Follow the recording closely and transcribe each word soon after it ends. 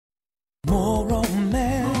More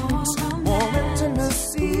romance, more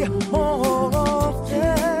intimacy, more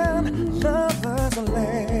often Lovers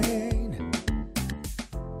Lane.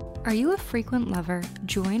 Are you a frequent lover?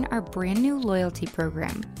 Join our brand new loyalty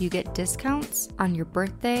program. You get discounts on your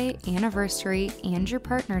birthday, anniversary, and your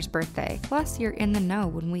partner's birthday. Plus, you're in the know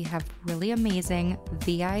when we have really amazing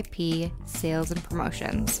VIP sales and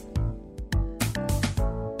promotions.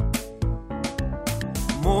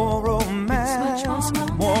 More romance,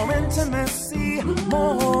 more intimacy,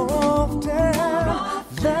 more often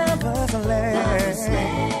Lovers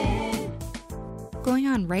Lane. Going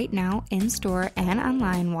on right now in-store and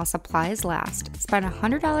online while supplies last. Spend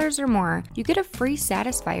 $100 or more, you get a free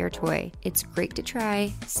Satisfyer toy. It's great to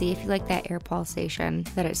try. See if you like that air pulsation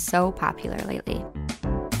that is so popular lately.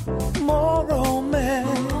 More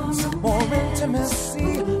romance, more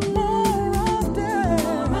intimacy, more often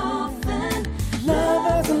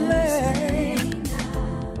Lovers Lane.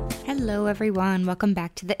 Hello, everyone. Welcome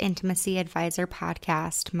back to the Intimacy Advisor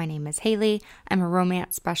podcast. My name is Haley. I'm a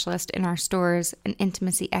romance specialist in our stores, an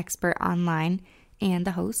intimacy expert online, and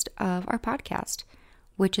the host of our podcast,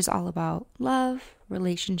 which is all about love,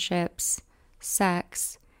 relationships,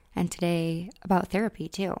 sex, and today about therapy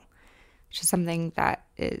too, which is something that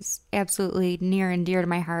is absolutely near and dear to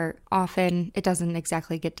my heart. Often it doesn't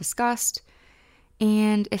exactly get discussed.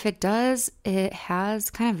 And if it does, it has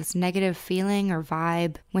kind of this negative feeling or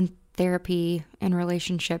vibe when therapy and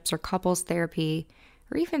relationships or couples therapy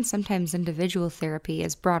or even sometimes individual therapy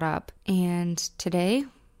is brought up. And today,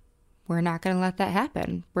 we're not going to let that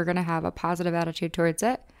happen. We're going to have a positive attitude towards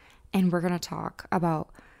it, and we're going to talk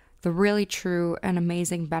about the really true and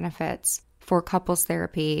amazing benefits for couples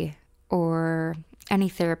therapy or any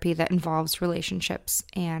therapy that involves relationships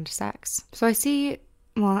and sex. So I see,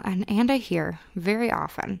 and I hear very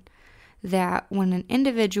often that when an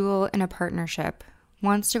individual in a partnership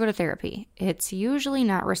wants to go to therapy, it's usually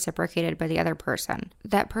not reciprocated by the other person.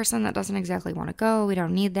 That person that doesn't exactly want to go, we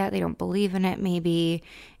don't need that, they don't believe in it maybe,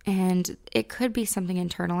 and it could be something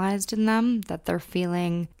internalized in them that they're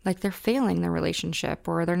feeling like they're failing the relationship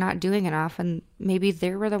or they're not doing enough, and maybe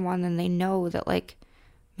they were the one and they know that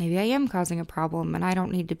maybe I am causing a problem and I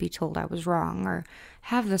don't need to be told I was wrong, or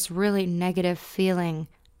have this really negative feeling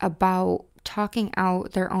about talking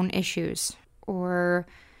out their own issues, or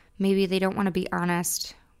maybe they don't want to be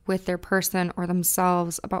honest with their person or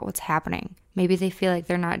themselves about what's happening. Maybe they feel like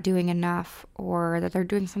they're not doing enough or that they're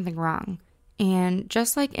doing something wrong. And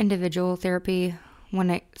just like individual therapy,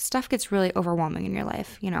 when stuff gets really overwhelming in your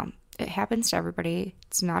life, it happens to everybody.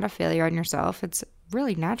 It's not a failure on yourself. It's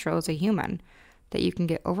really natural as a human that you can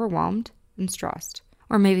get overwhelmed and stressed.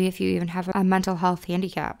 Or maybe if you even have a mental health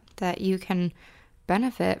handicap, that you can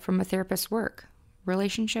benefit from a therapist's work.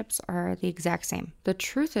 Relationships are the exact same. The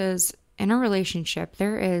truth is, in a relationship,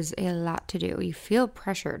 there is a lot to do. You feel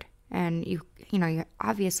pressured, and you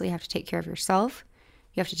obviously have to take care of yourself.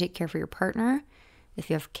 You have to take care of your partner.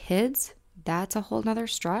 If you have kids, that's a whole nother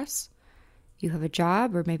stress. You have a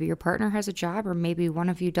job, or maybe your partner has a job, or maybe one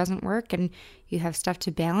of you doesn't work and you have stuff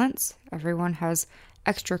to balance. Everyone has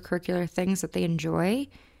extracurricular things that they enjoy.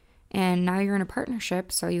 And now you're in a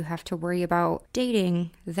partnership, so you have to worry about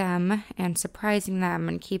dating them and surprising them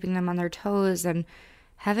and keeping them on their toes and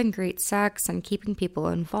having great sex and keeping people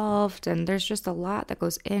involved. And there's just a lot that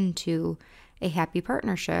goes into a happy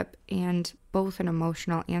partnership and both an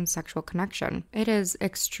emotional and sexual connection. It is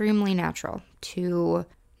extremely natural to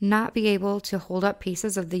not be able to hold up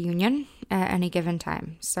pieces of the union at any given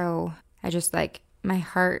time. So my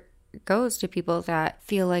heart goes to people that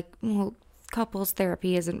feel like, couples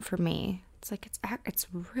therapy isn't for me. It's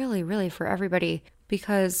really, really for everybody,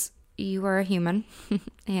 because you are a human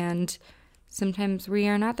and sometimes we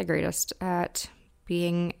are not the greatest at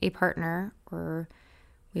being a partner, or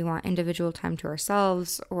we want individual time to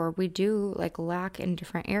ourselves, or we do lack in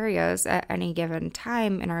different areas at any given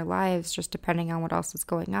time in our lives, just depending on what else is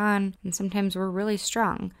going on. And sometimes we're really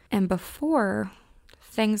strong. And before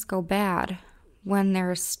things go bad, when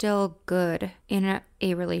there's still good in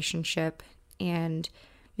a relationship, and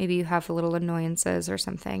maybe you have a little annoyances or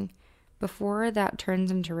something, before that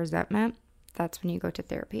turns into resentment, that's when you go to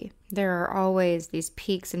therapy. There are always these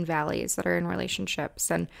peaks and valleys that are in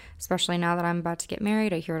relationships, and especially now that I'm about to get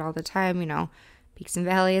married, I hear it all the time, peaks and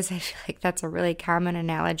valleys. I feel like that's a really common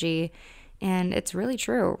analogy, and it's really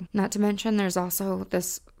true. Not to mention there's also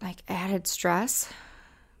this added stress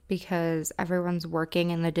because everyone's working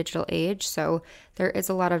in the digital age. So there is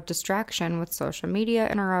a lot of distraction with social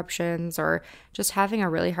media interruptions, or just having a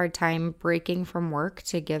really hard time breaking from work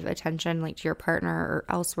to give attention to your partner or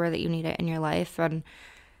elsewhere that you need it in your life. And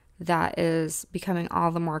that is becoming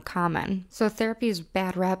all the more common. So therapy's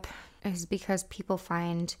bad rep is because people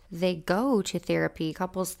find they go to therapy,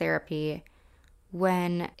 couples therapy,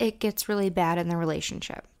 when it gets really bad in the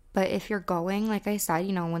relationship. But if you're going, like I said,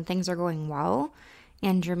 when things are going well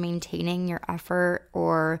and you're maintaining your effort,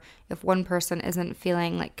 or if one person isn't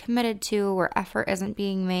feeling like committed to, or effort isn't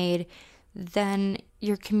being made, then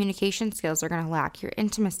your communication skills are going to lack, your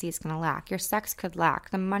intimacy is going to lack, your sex could lack,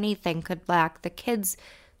 the money thing could lack, the kids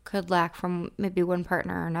could lack from maybe one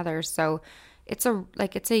partner or another. So it's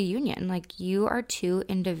a union. Like, you are two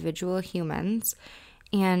individual humans,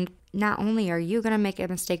 and not only are you going to make a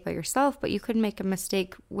mistake by yourself, but you could make a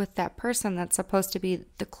mistake with that person that's supposed to be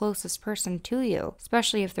the closest person to you,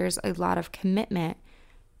 especially if there's a lot of commitment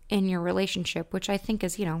in your relationship, which I think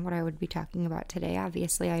is, what I would be talking about today.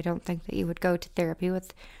 Obviously, I don't think that you would go to therapy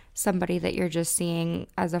with somebody that you're just seeing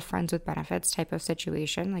as a friends with benefits type of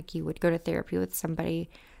situation. Like, you would go to therapy with somebody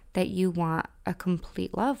that you want a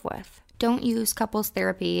complete love with. Don't use couples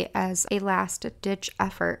therapy as a last-ditch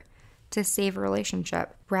effort to save a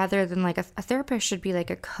relationship, rather than like a therapist should be like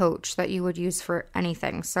a coach that you would use for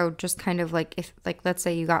anything. So just kind of like, if like, let's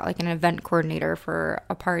say you got like an event coordinator for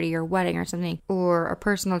a party or wedding or something, or a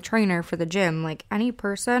personal trainer for the gym, like any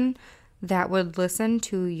person that would listen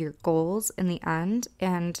to your goals in the end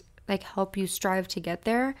and like help you strive to get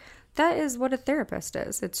there. That is what a therapist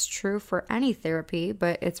is. It's true for any therapy,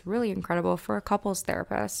 but it's really incredible for a couples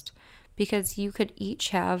therapist, because you could each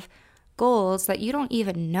have goals that you don't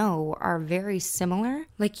even know are very similar.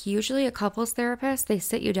 Like, usually a couples therapist, they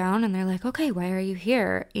sit you down and they're like, okay, why are you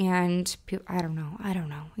here? And I don't know.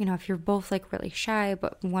 If you're both like really shy,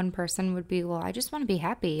 but one person would be, well, I just want to be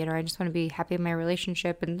happy. I just want to be happy in my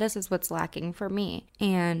relationship, and this is what's lacking for me.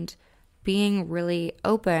 And being really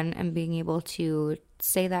open and being able to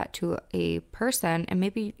say that to a person, and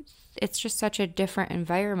maybe it's just such a different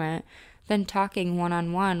environment than talking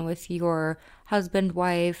one-on-one with your husband,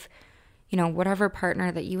 wife, whatever partner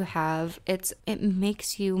that you have. It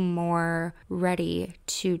makes you more ready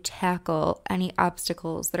to tackle any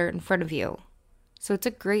obstacles that are in front of you. So it's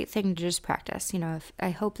a great thing to just practice.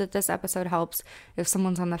 I hope that this episode helps if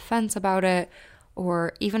someone's on the fence about it,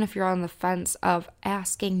 or even if you're on the fence of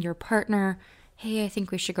asking your partner, hey, I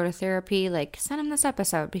think we should go to therapy, like, send them this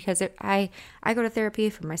episode, because I go to therapy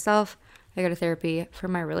for myself, I go to therapy for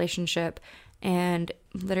my relationship, and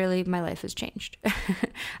literally my life has changed.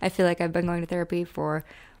 I feel like I've been going to therapy for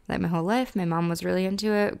like my whole life. My mom was really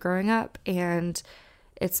into it growing up, and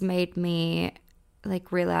it's made me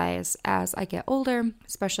like realize as I get older,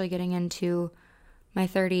 especially getting into my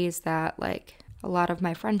 30s, that like a lot of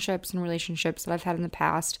my friendships and relationships that I've had in the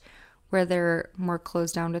past, where they're more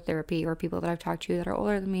closed down to therapy, or people that I've talked to that are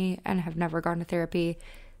older than me and have never gone to therapy,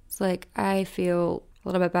 it's like I feel a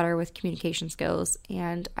little bit better with communication skills,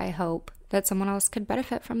 and I hope that someone else could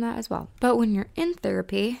benefit from that as well. But when you're in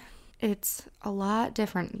therapy, it's a lot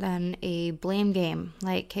different than a blame game.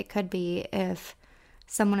 Like, it could be if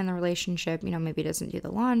someone in the relationship, maybe doesn't do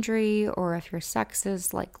the laundry, or if your sex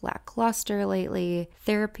is like lackluster lately.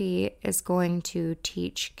 Therapy is going to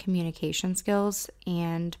teach communication skills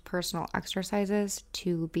and personal exercises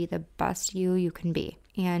to be the best you can be.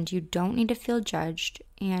 And you don't need to feel judged,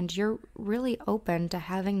 and you're really open to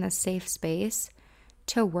having the safe space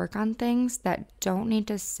to work on things that don't need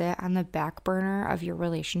to sit on the back burner of your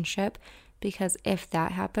relationship, because if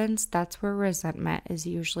that happens, that's where resentment is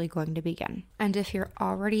usually going to begin. And if you're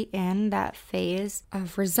already in that phase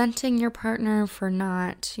of resenting your partner for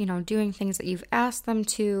not, doing things that you've asked them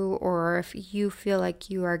to, or if you feel like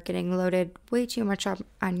you are getting loaded way too much up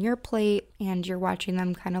on your plate and you're watching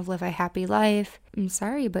them kind of live a happy life, I'm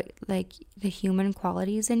sorry, but like, the human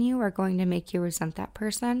qualities in you are going to make you resent that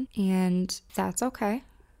person, and that's okay.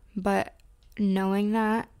 But knowing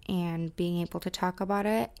that and being able to talk about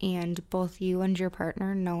it, and both you and your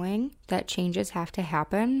partner knowing that changes have to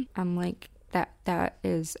happen, I'm like, that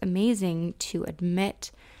is amazing to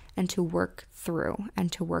admit and to work through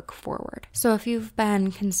and to work forward. So if you've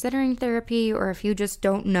been considering therapy, or if you just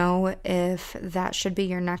don't know if that should be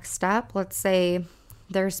your next step, let's say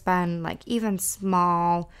there's been like even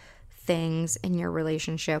small things in your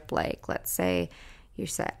relationship, like let's say you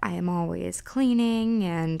said, I am always cleaning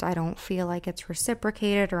and I don't feel like it's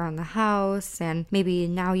reciprocated around the house. And maybe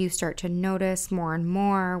now you start to notice more and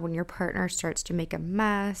more when your partner starts to make a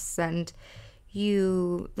mess, and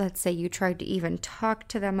let's say you tried to even talk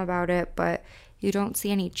to them about it, but you don't see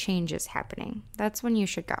any changes happening. That's when you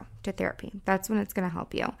should go to therapy. That's when it's going to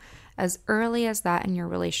help you. As early as that in your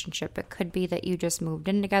relationship, it could be that you just moved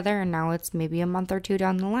in together and now it's maybe a month or two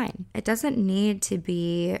down the line. It doesn't need to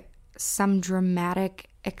be some dramatic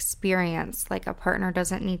experience. Like a partner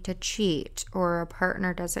doesn't need to cheat, or a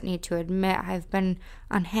partner doesn't need to admit I've been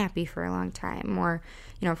unhappy for a long time. Or,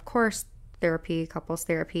 of course, therapy, couples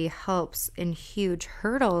therapy helps in huge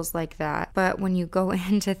hurdles like that. But when you go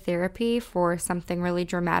into therapy for something really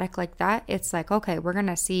dramatic like that, it's like, okay, we're going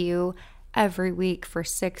to see you every week for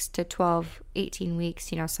 6 to 12, 18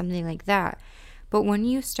 weeks, something like that. But when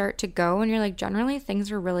you start to go and you're like, generally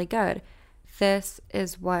things are really good, this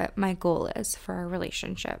is what my goal is for our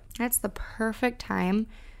relationship. That's the perfect time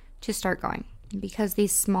to start going, because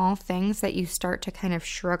these small things that you start to kind of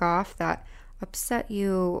shrug off that upset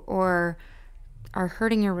you or are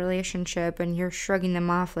hurting your relationship and you're shrugging them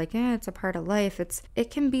off like, it's a part of life.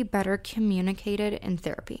 It can be better communicated in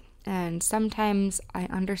therapy. And sometimes I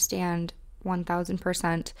understand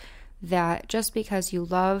 1000% that just because you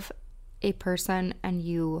love a person and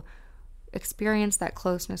you experience that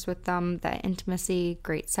closeness with them, that intimacy,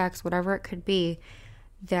 great sex, whatever it could be,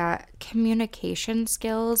 that communication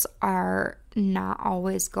skills are not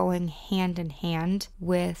always going hand in hand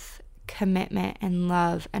with commitment and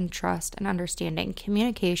love and trust and understanding.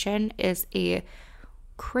 Communication is a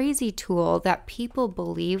crazy tool that people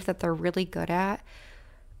believe that they're really good at,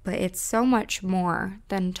 but it's so much more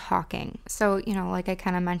than talking. So, like I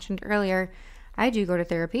kind of mentioned earlier, I do go to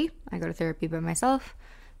therapy. I go to therapy by myself.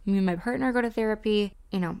 Me and my partner go to therapy.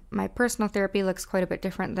 My personal therapy looks quite a bit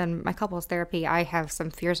different than my couples therapy. I have some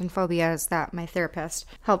fears and phobias that my therapist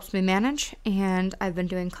helps me manage, and I've been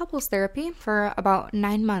doing couples therapy for about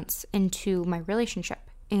 9 months into my relationship.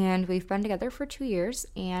 And we've been together for 2 years,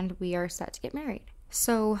 and we are set to get married.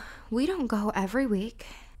 So we don't go every week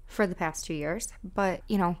for the past 2 years, but,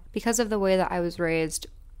 because of the way that I was raised,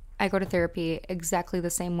 I go to therapy exactly the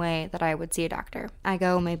same way that I would see a doctor. I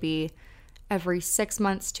go maybe every 6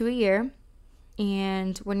 months to a year.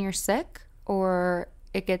 And when you're sick or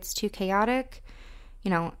it gets too chaotic,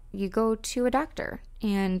 you go to a doctor.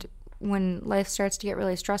 And when life starts to get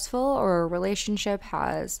really stressful or a relationship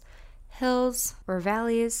has hills or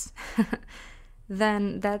valleys,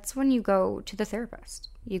 then that's when you go to the therapist.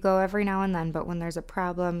 You go every now and then, but when there's a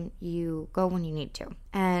problem, you go when you need to.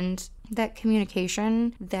 And that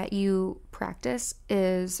communication that you practice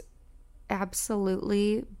is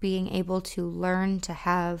absolutely being able to learn to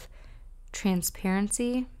have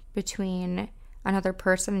transparency between another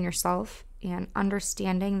person and yourself, and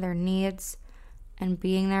understanding their needs and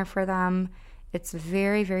being there for them. It's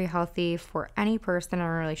very, very healthy for any person in a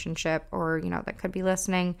relationship, or, that could be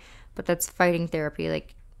listening, but that's fighting therapy.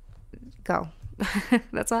 Like, go.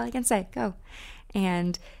 That's all I can say. Go.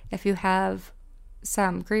 And if you have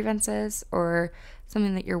some grievances or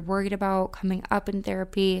something that you're worried about coming up in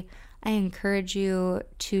therapy, I encourage you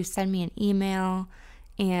to send me an email.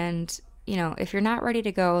 And, if you're not ready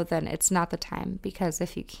to go, then it's not the time. Because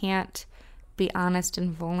if you can't be honest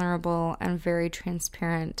and vulnerable and very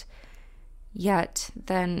transparent yet,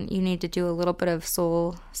 then you need to do a little bit of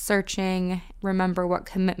soul searching. Remember what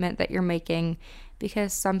commitment that you're making,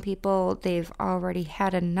 because some people, they've already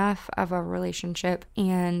had enough of a relationship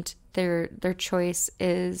and their choice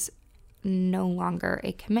is no longer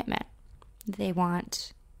a commitment. They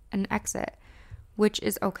want an exit, which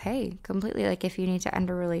is okay completely. Like, if you need to end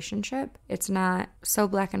a relationship, it's not so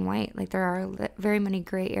black and white. Like, there are very many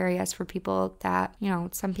gray areas for people that,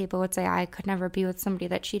 some people would say, I could never be with somebody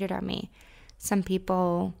that cheated on me. Some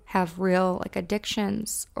people have real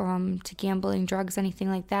addictions to gambling, drugs, anything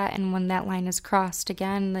like that. And when that line is crossed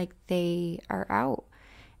again, they are out.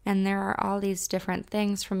 And there are all these different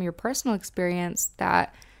things from your personal experience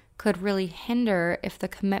that could really hinder if the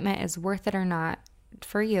commitment is worth it or not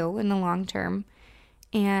for you in the long term.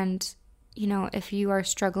 And, if you are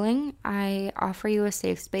struggling, I offer you a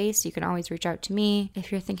safe space. You can always reach out to me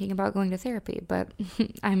if you're thinking about going to therapy. But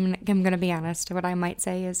I'm going to be honest. What I might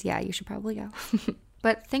say is, yeah, you should probably go.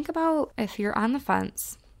 But think about, if you're on the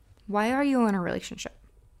fence, why are you in a relationship?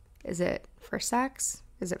 Is it for sex?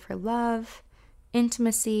 Is it for love,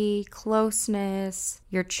 intimacy, closeness,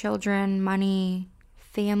 your children, money,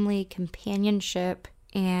 family, companionship?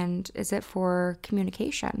 And is it for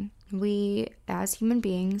communication? We, as human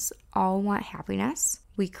beings, all want happiness.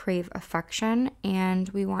 We crave affection, and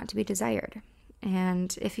we want to be desired.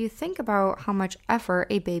 And if you think about how much effort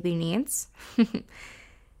a baby needs,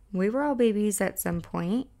 we were all babies at some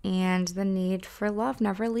point, and the need for love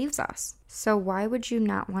never leaves us. So why would you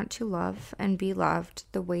not want to love and be loved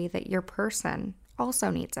the way that your person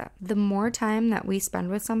also needs it? The more time that we spend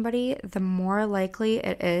with somebody, the more likely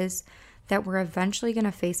it is that we're eventually going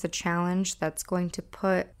to face a challenge that's going to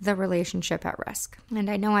put the relationship at risk. And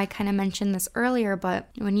I know I kind of mentioned this earlier, but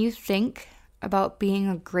when you think about being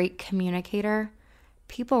a great communicator,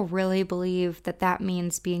 people really believe that that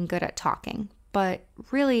means being good at talking, but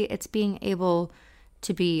really it's being able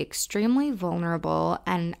to be extremely vulnerable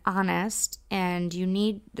and honest, and you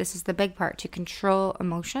need, this is the big part, to control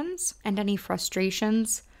emotions and any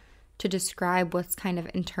frustrations, to describe what's kind of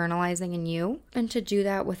internalizing in you, and to do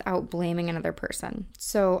that without blaming another person.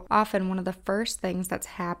 So often one of the first things that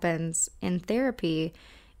happens in therapy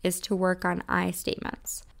is to work on I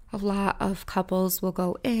statements. A lot of couples will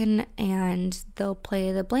go in and they'll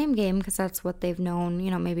play the blame game because that's what they've known,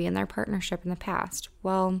 maybe in their partnership in the past.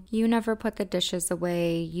 Well, you never put the dishes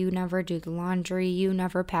away, you never do the laundry, you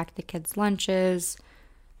never pack the kids' lunches.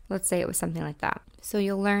 Let's say it was something like that. So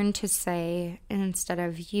you'll learn to say, instead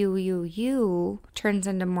of you, turns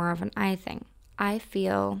into more of an I thing. I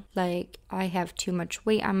feel like I have too much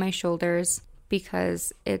weight on my shoulders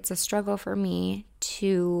because it's a struggle for me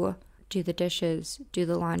to do the dishes, do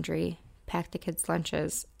the laundry, pack the kids'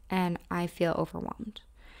 lunches, and I feel overwhelmed.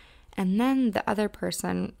 And then the other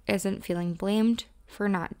person isn't feeling blamed for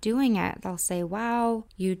not doing it. They'll say, wow,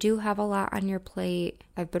 you do have a lot on your plate.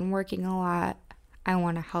 I've been working a lot. I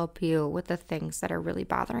want to help you with the things that are really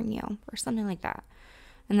bothering you, or something like that.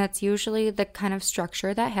 And that's usually the kind of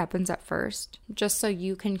structure that happens at first, just so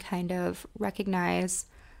you can kind of recognize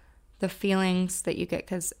the feelings that you get,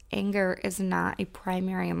 because anger is not a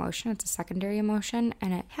primary emotion, it's a secondary emotion,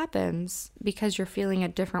 and it happens because you're feeling a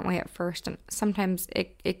different way at first, and sometimes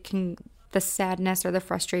it can, the sadness or the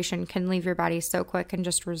frustration can leave your body so quick and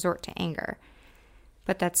just resort to anger.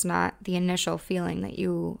 But that's not the initial feeling that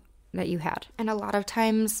you had. And a lot of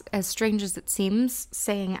times, as strange as it seems,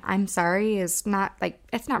 saying I'm sorry is not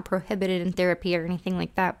it's not prohibited in therapy or anything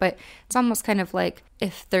like that, but it's almost kind of like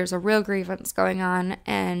if there's a real grievance going on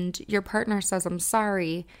and your partner says I'm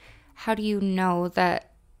sorry, how do you know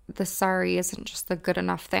that the sorry isn't just the good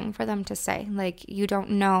enough thing for them to say? Like, you don't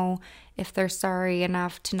know if they're sorry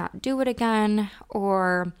enough to not do it again,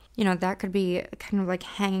 or, that could be kind of like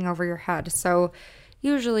hanging over your head. So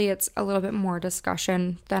usually it's a little bit more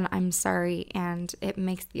discussion than I'm sorry, and it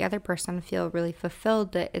makes the other person feel really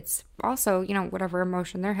fulfilled that it's also, whatever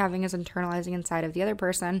emotion they're having is internalizing inside of the other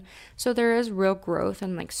person. So there is real growth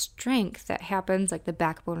and strength that happens, the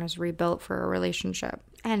backbone is rebuilt for a relationship.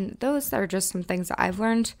 And those are just some things that I've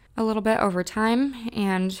learned a little bit over time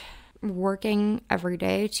and working every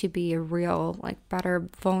day to be a real, better,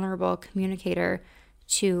 vulnerable communicator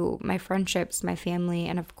to my friendships, my family,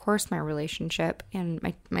 and of course my relationship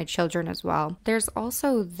and my children as well. There's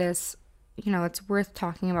also this, it's worth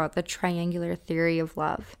talking about the triangular theory of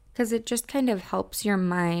love, because it just kind of helps your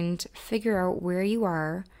mind figure out where you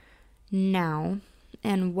are now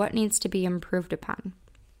and what needs to be improved upon.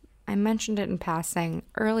 I mentioned it in passing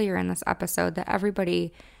earlier in this episode that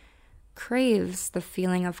everybody craves the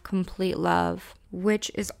feeling of complete love,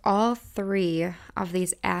 which is all three of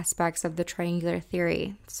these aspects of the triangular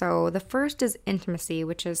theory. So the first is intimacy,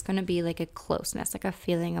 which is going to be a closeness, a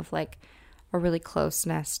feeling of a really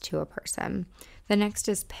closeness to a person. The next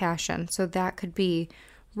is passion. So that could be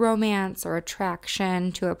romance or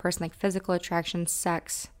attraction to a person, physical attraction,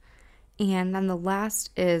 sex. And then the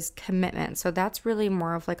last is commitment. So that's really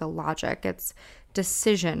more of a logic. It's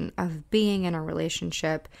decision of being in a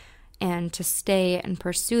relationship and to stay and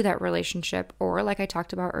pursue that relationship. Or like I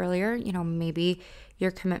talked about earlier, maybe your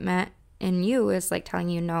commitment in you is telling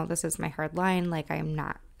you, no, this is my hard line.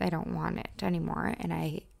 I don't want it anymore.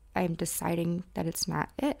 And I'm deciding that it's not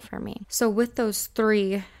it for me. So with those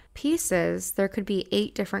three pieces, there could be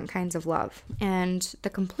 8 different kinds of love. And the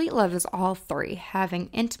complete love is all three, having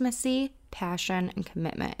intimacy, passion, and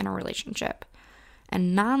commitment in a relationship.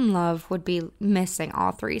 And non-love would be missing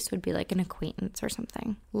all three, so it would be an acquaintance or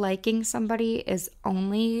something. Liking somebody is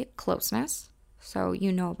only closeness, so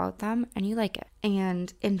you know about them and you like it.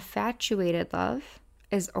 And infatuated love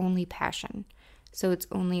is only passion, so it's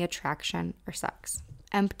only attraction or sex.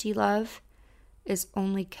 Empty love is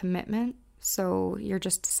only commitment, so you're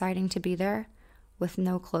just deciding to be there with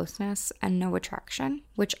no closeness and no attraction,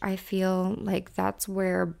 which I feel that's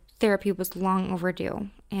where therapy was long overdue,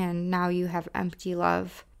 and now you have empty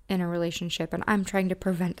love in a relationship, and I'm trying to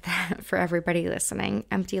prevent that for everybody listening.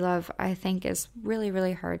 Empty love, I think, is really,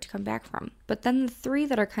 really hard to come back from. But then the 3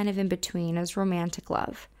 that are kind of in between is romantic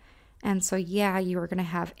love. And so, yeah, you are going to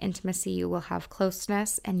have intimacy, you will have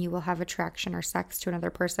closeness, and you will have attraction or sex to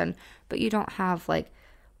another person, but you don't have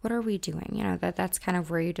what are we doing? That's kind of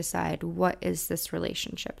where you decide, what is this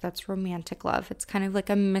relationship? That's romantic love. It's kind of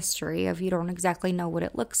a mystery of you don't exactly know what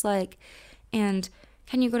it looks like. And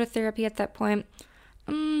can you go to therapy at that point?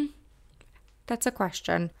 That's a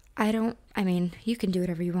question. You can do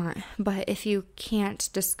whatever you want, but if you can't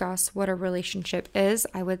discuss what a relationship is,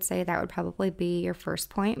 I would say that would probably be your first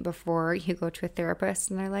point before you go to a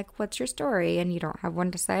therapist and they're like, what's your story? And you don't have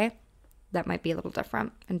one to say. That might be a little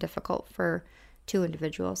different and difficult for two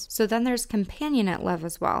individuals. So then there's companionate love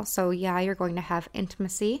as well. So yeah, you're going to have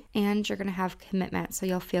intimacy and you're going to have commitment. So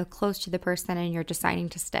you'll feel close to the person and you're deciding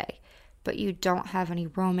to stay, but you don't have any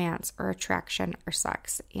romance or attraction or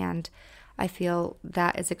sex. And I feel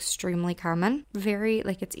that is extremely common.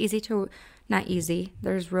 It's easy to, not easy,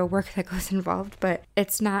 there's real work that goes involved, but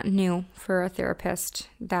it's not new for a therapist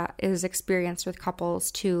that is experienced with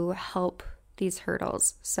couples to help these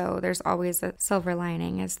hurdles. So there's always a silver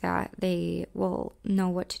lining, is that they will know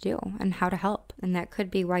what to do and how to help. And that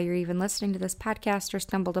could be why you're even listening to this podcast or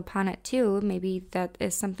stumbled upon it too. Maybe that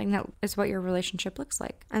is something that is what your relationship looks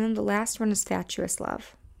like. And then the last one is fatuous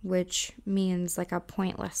love, which means like a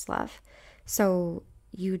pointless love. So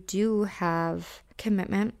you do have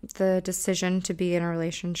commitment, the decision to be in a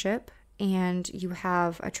relationship, and you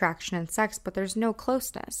have attraction and sex, but there's no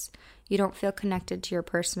closeness. You don't feel connected to your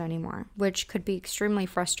person anymore, which could be extremely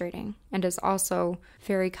frustrating and is also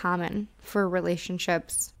very common for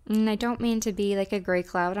relationships. And I don't mean to be like a gray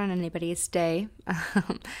cloud on anybody's day.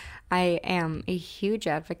 I am a huge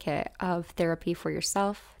advocate of therapy for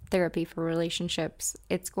yourself, therapy for relationships.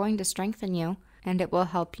 It's going to strengthen you, and it will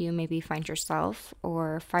help you maybe find yourself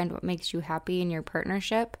or find what makes you happy in your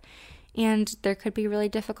partnership. And there could be really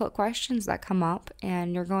difficult questions that come up,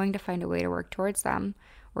 and you're going to find a way to work towards them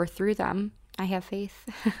or through them. I have faith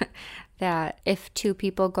that if two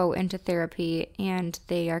people go into therapy and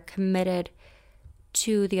they are committed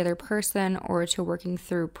to the other person or to working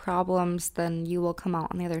through problems, then you will come out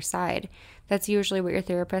on the other side. That's usually what your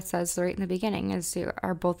therapist says right in the beginning, is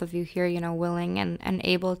are both of you here, willing and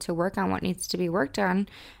able to work on what needs to be worked on?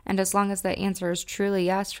 And as long as that answer is truly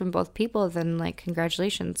yes from both people, then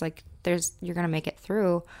congratulations, you're going to make it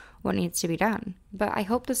through what needs to be done. But I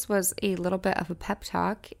hope this was a little bit of a pep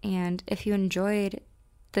talk. And if you enjoyed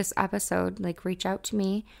this episode, reach out to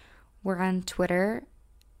me. We're on Twitter.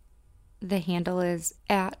 The handle is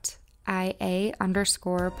 @IA_pod,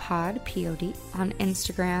 POD. On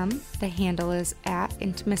Instagram, the handle is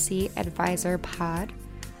 @IntimacyAdvisorPod.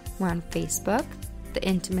 We're on Facebook, the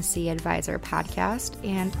Intimacy Advisor Podcast.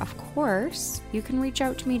 And of course, you can reach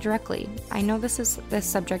out to me directly. I know this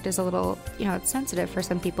subject is a little, it's sensitive for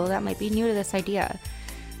some people that might be new to this idea.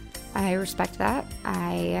 I respect that.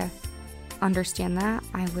 I understand that.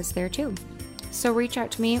 I was there too. So reach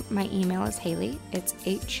out to me. My email is Haley. It's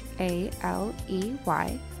HALEY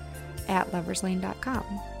 @loverslane.com.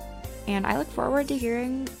 And I look forward to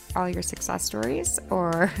hearing all your success stories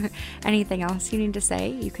or anything else you need to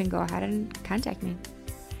say. You can go ahead and contact me.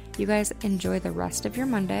 You guys enjoy the rest of your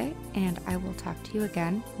Monday, and I will talk to you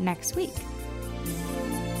again next week.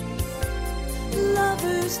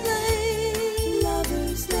 Lover's Lane,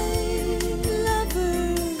 Lover's Lane,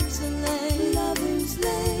 Lover's Lane, Lover's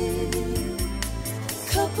Lane.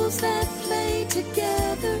 Couples that play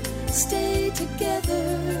together, stay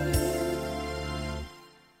together.